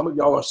you. Some of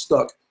y'all are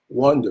stuck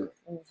wondering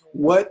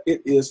what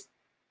it is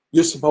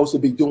you're supposed to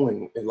be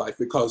doing in life,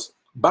 because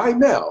by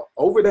now,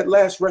 over that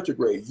last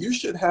retrograde, you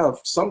should have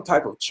some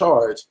type of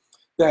charge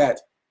that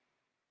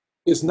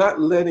is not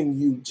letting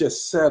you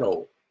just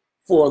settle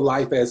for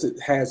life as it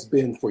has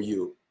been for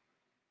you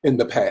in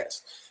the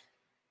past.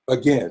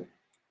 Again,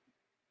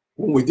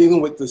 when we're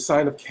dealing with the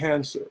sign of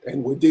Cancer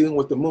and we're dealing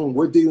with the moon,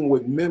 we're dealing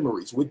with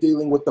memories, we're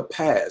dealing with the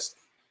past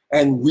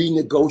and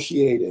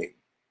renegotiating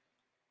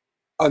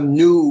a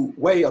new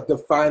way of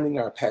defining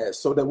our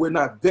past so that we're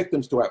not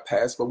victims to our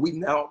past, but we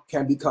now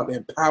can become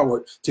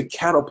empowered to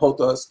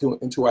catapult us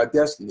into our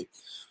destiny.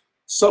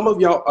 Some of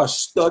y'all are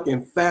stuck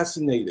and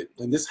fascinated,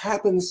 and this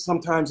happens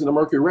sometimes in the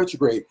Mercury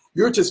retrograde.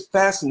 You're just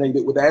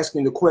fascinated with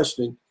asking the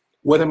question,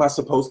 what am I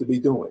supposed to be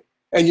doing?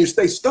 And you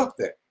stay stuck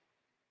there.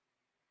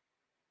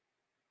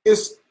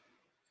 It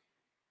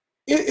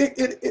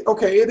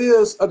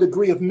is a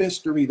degree of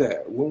mystery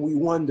there when we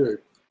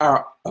wonder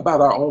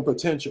about our own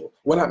potential.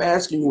 What I'm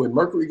asking you, when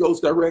Mercury goes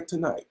direct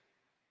tonight,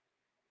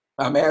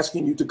 I'm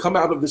asking you to come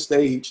out of the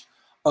stage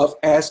of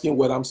asking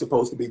what I'm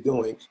supposed to be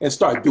doing and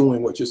start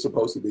doing what you're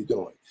supposed to be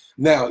doing.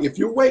 Now, if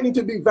you're waiting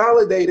to be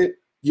validated,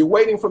 you're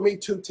waiting for me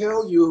to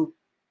tell you,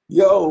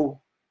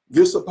 yo,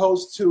 you're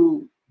supposed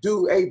to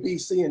do A, B,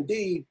 C, and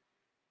D.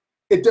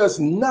 It does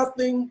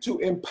nothing to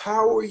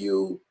empower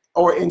you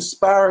or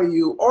inspire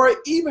you or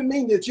even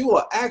mean that you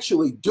will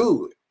actually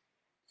do it.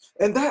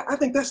 And that, I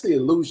think that's the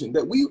illusion,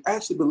 that we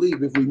actually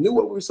believe if we knew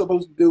what we were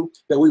supposed to do,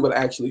 that we would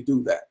actually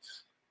do that.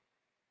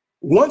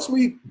 Once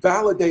we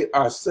validate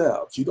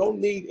ourselves, you don't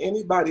need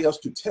anybody else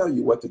to tell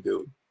you what to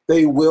do.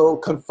 They will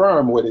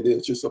confirm what it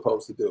is you're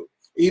supposed to do.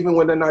 Even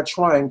when they're not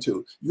trying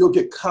to, you'll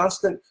get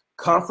constant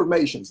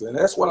confirmations. And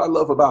that's what I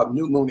love about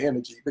new moon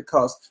energy,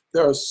 because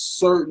there are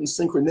certain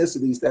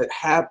synchronicities that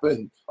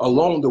happen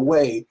along the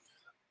way,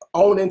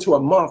 on into a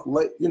month,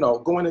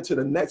 going into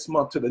the next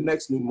month to the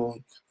next new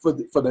moon. For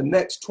the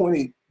next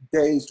 20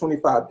 days,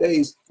 25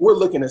 days, we're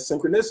looking at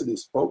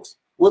synchronicities, folks.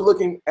 We're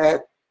looking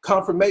at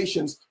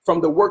confirmations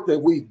from the work that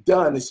we've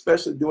done,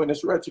 especially during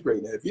this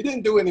retrograde. Now, if you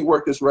didn't do any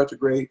work this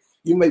retrograde,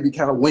 you may be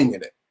kind of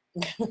winging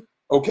it.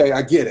 Okay,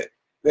 I get it.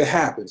 It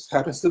happens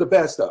to the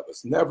best of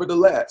us.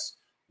 Nevertheless,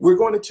 we're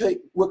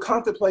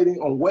contemplating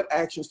on what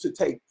actions to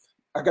take.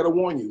 I got to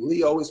warn you,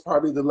 Leo is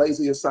probably the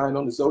laziest sign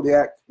on the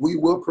zodiac. We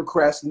will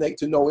procrastinate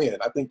to no end.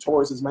 I think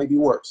Taurus is maybe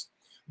worse.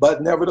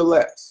 But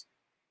nevertheless,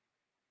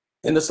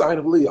 in the sign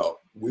of Leo,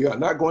 we are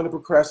not going to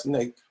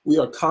procrastinate. We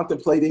are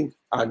contemplating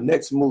our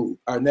next move,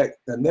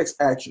 the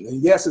next action.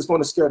 And yes, it's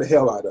going to scare the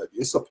hell out of you.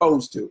 It's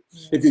supposed to.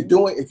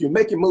 Mm-hmm. If you're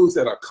making moves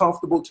that are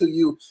comfortable to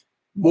you,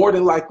 more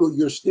than likely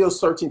you're still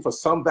searching for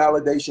some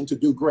validation to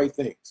do great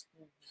things.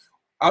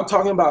 I'm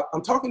talking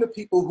to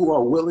people who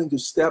are willing to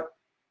step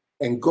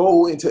and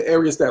go into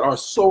areas that are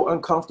so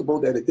uncomfortable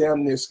that it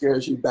damn near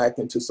scares you back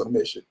into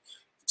submission,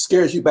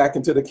 scares you back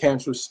into the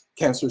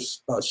cancer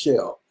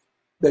shell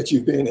that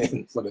you've been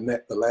in for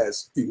the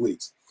last few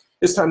weeks.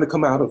 It's time to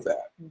come out of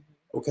that,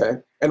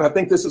 okay? And I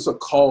think this is a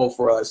call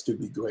for us to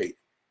be great.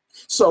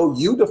 So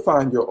you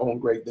define your own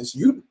greatness.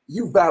 You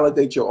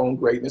validate your own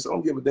greatness. I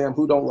don't give a damn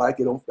who don't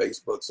like it on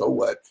Facebook. So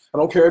what? I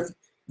don't care if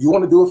you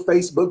want to do a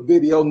Facebook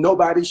video,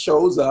 nobody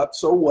shows up.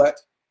 So what?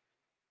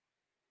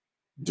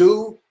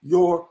 Do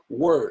your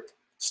work.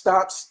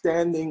 Stop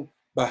standing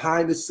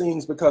behind the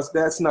scenes, because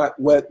that's not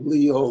what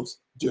Leos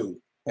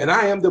do. And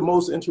I am the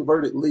most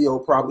introverted Leo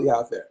probably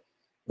out there.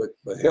 But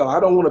hell, I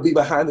don't want to be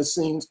behind the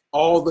scenes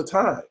all the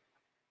time.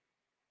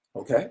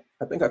 Okay?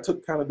 I think I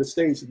took kind of the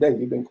stage today.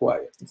 You've been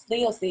quiet. It's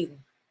Leo season.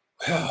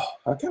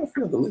 I kind of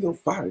feel the Leo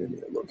fire in me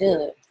a little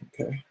bit.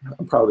 Okay.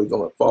 I'm probably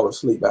going to fall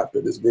asleep after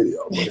this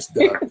video when it's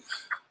done.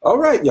 All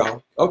right,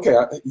 y'all. Okay.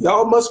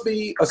 Y'all must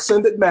be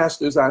ascended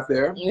masters out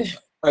there.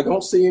 I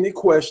don't see any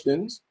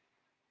questions.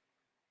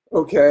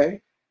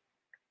 Okay.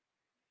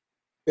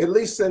 At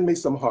least send me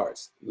some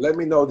hearts. Let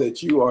me know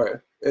that you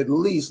are at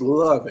least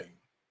loving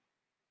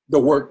the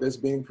work that's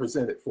being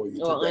presented for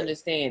you or today.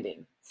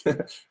 Understanding.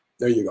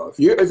 There you go. If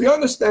you're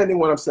understanding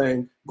what I'm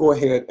saying, go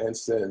ahead and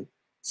send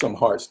some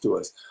hearts to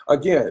us.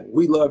 Again,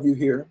 we love you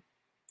here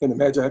in the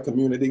Magi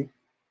community.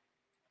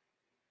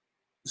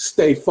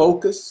 Stay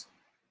focused.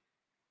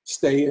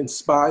 Stay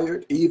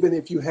inspired, even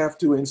if you have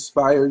to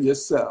inspire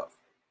yourself.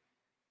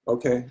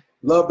 Okay?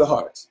 Love the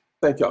hearts.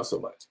 Thank y'all so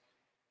much.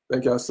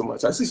 Thank y'all so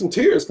much. I see some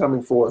tears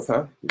coming forth,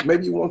 huh?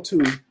 Maybe you want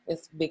to.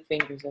 It's big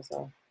fingers, that's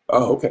all.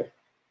 Oh, okay.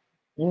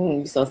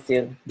 You're so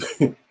silly.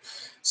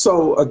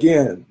 So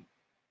again,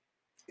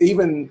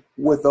 even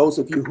with those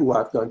of you who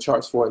I've done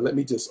charts for, let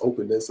me just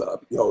open this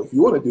up. If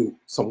you want to do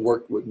some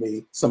work with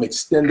me, some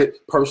extended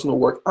personal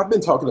work, I've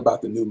been talking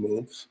about the new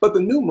moon, but the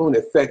new moon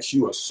affects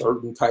you a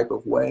certain type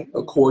of way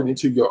according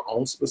to your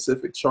own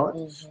specific chart.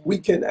 We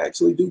can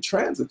actually do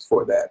transits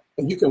for that.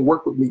 And you can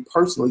work with me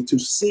personally to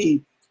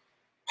see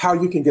how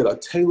you can get a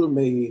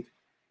tailor-made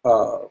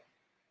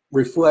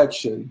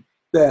reflection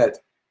that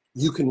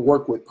you can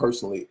work with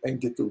personally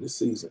and get through the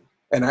season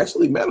and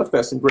actually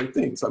manifest some great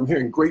things. I'm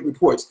hearing great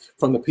reports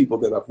from the people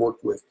that I've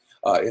worked with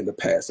in the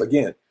past.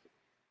 Again,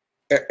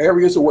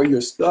 areas of where you're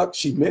stuck,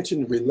 she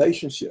mentioned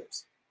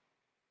relationships,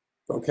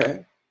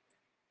 okay?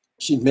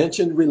 She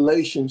mentioned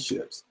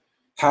relationships.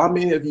 How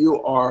many of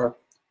you are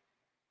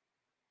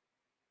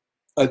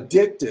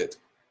addicted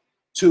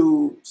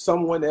to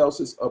someone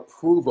else's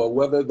approval,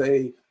 whether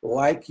they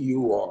like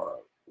you or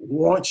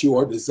want you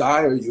or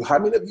desire you? How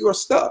many of you are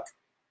stuck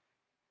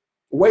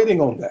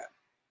waiting on that?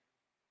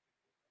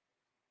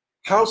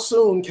 How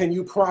soon can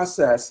you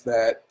process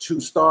that to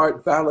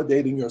start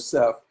validating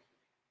yourself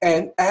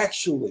and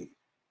actually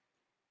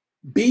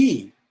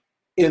be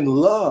in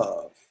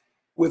love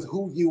with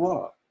who you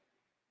are?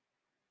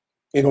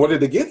 In order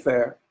to get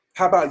there,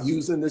 how about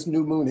using this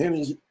new moon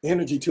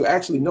energy to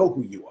actually know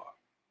who you are?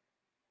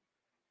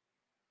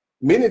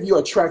 Many of you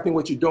are attracting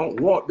what you don't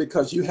want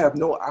because you have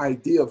no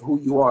idea of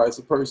who you are as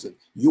a person.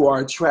 You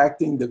are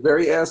attracting the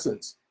very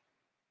essence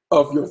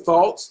of your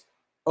thoughts,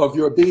 of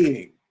your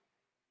being.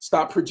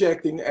 Stop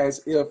projecting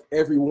as if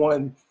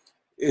everyone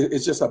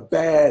is just a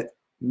bad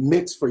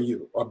mix for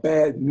you, or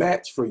bad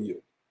match for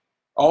you.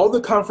 All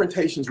the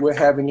confrontations we're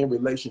having in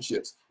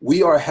relationships,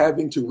 we are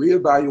having to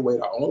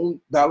reevaluate our own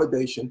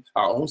validation,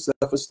 our own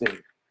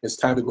self-esteem. It's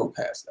time to grow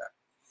past that.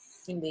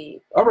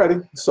 Indeed.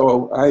 Alrighty,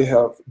 so I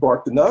have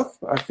barked enough,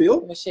 I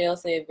feel. Michelle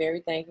said,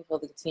 very thankful for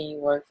the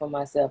continued work for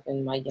myself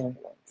and my young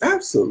ones.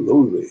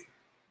 Absolutely.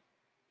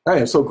 I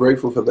am so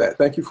grateful for that.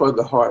 Thank you for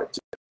the heart.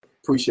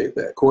 Appreciate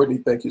that. Courtney,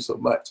 thank you so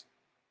much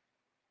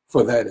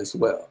for that as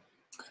well.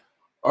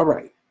 All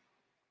right.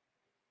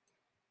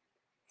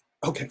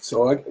 Okay,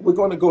 so we're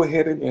going to go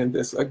ahead and end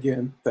this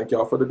again. Thank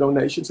y'all for the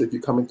donations. If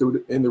you're coming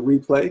through in the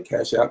replay,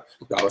 cash out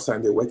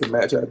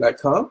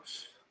 $theawakenedmagi.com.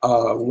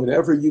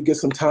 Whenever you get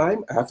some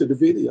time after the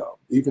video,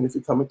 even if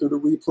you're coming through the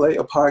replay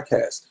or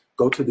podcast,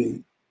 go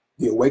to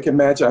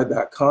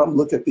theawakenedmagi.com.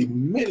 Look at the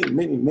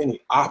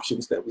many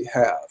options that we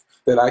have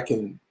that I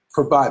can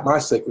provide my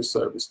sacred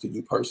service to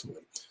you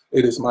personally.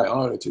 It is my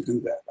honor to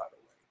do that, by the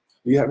way.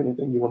 Do you have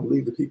anything you want to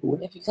leave the people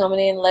with? If you're coming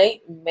in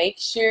late, make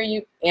sure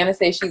you, Anna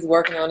says she's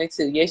working on it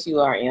too. Yes, you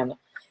are, Anna.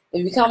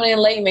 If you're coming in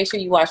late, make sure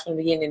you watch from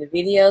the beginning of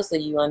the video so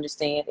you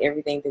understand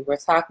everything that we're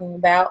talking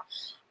about.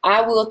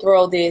 I will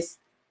throw this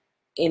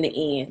in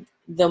the end.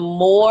 The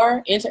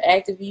more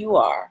interactive you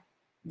are,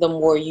 the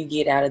more you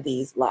get out of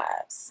these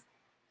lives.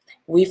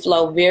 We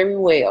flow very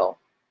well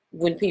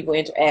when people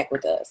interact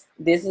with us.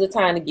 This is a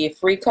time to get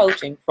free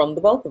coaching from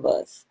the both of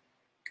us.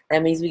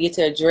 That means we get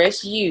to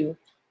address you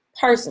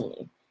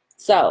personally.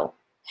 So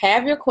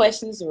have your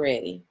questions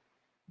ready.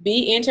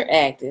 Be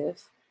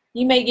interactive.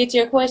 You may get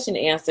your question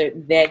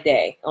answered that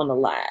day on the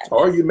live.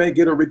 Or you may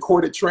get a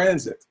recorded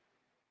transit.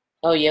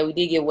 Oh yeah, we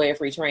did get away a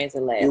free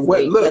transit last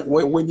week. Look,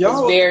 when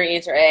y'all, it's very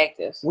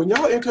interactive. When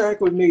y'all interact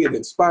with me, it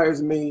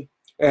inspires me,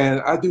 and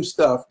I do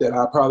stuff that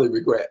I probably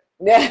regret.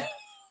 Yeah.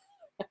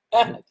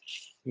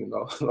 You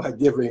know, like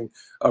giving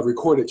a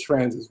recorded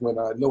transits when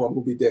I know I'm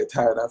gonna be dead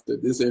tired after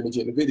this image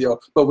in the video.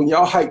 But when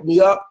y'all hype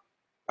me up,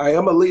 I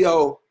am a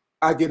Leo.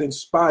 I get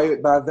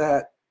inspired by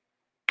that.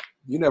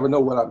 You never know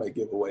what I may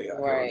give away out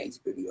here on these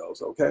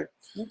videos. Okay.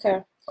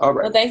 Okay. All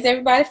right. Well, thanks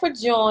everybody for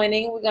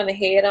joining. We're gonna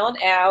head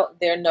on out.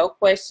 There are no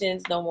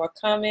questions, no more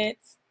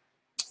comments.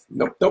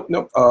 Nope. I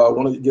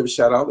want to give a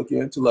shout out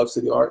again to Love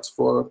City Arts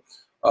for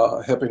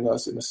helping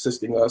us and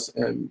assisting us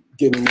and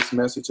getting this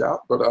message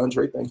out. Brother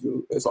Andre, thank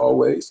you as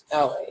always.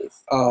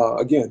 Always.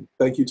 Again,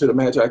 thank you to the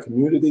Magi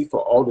community for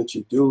all that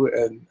you do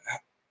and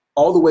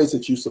all the ways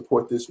that you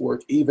support this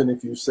work, even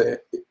if you say,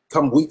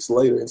 come weeks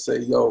later and say,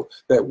 yo,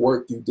 that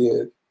work you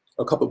did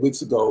a couple of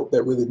weeks ago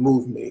that really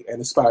moved me and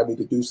inspired me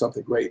to do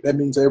something great. That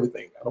means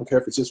everything. I don't care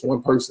if it's just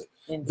one person.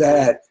 Indeed.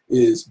 That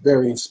is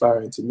very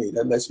inspiring to me.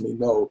 That lets me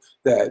know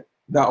that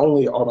not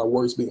only are my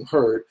words being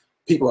heard,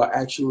 people are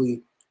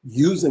actually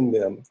using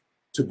them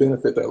to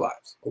benefit their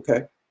lives.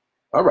 Okay.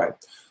 All right.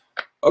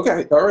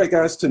 Okay. All right,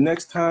 guys. Till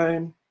next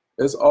time,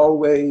 as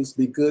always,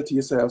 be good to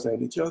yourselves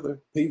and each other.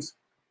 Peace.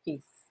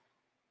 Peace.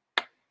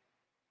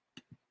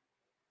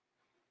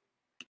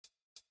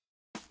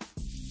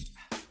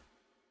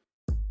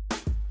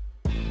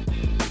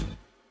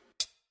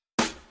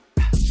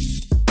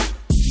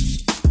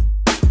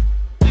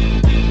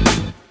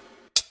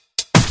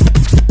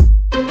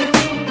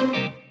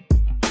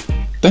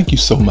 Thank you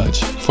so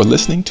much for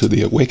listening to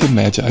the Awakened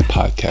Magi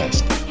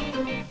podcast.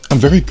 I'm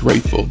very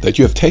grateful that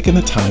you have taken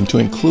the time to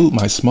include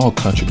my small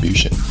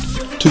contribution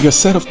to your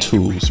set of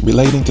tools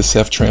relating to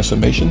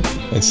self-transformation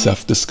and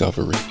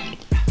self-discovery.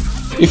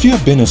 If you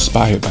have been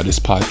inspired by this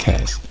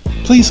podcast,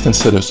 please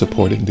consider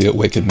supporting the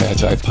Awakened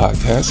Magi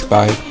podcast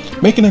by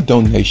making a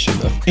donation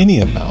of any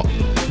amount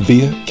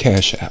via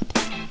Cash App.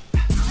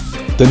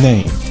 The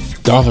name,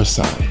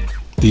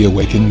 $, The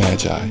Awakened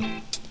Magi.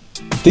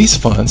 These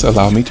funds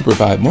allow me to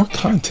provide more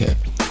content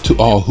to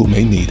all who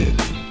may need it.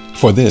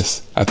 For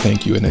this, I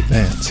thank you in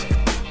advance.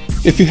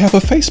 If you have a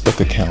Facebook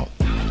account,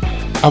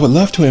 I would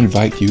love to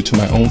invite you to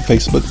my own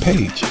Facebook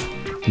page,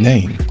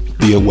 named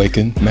The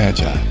Awakened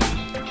Magi.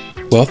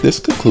 Well, this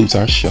concludes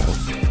our show.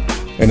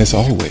 And as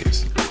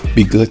always,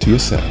 be good to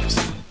yourselves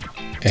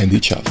and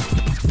each other.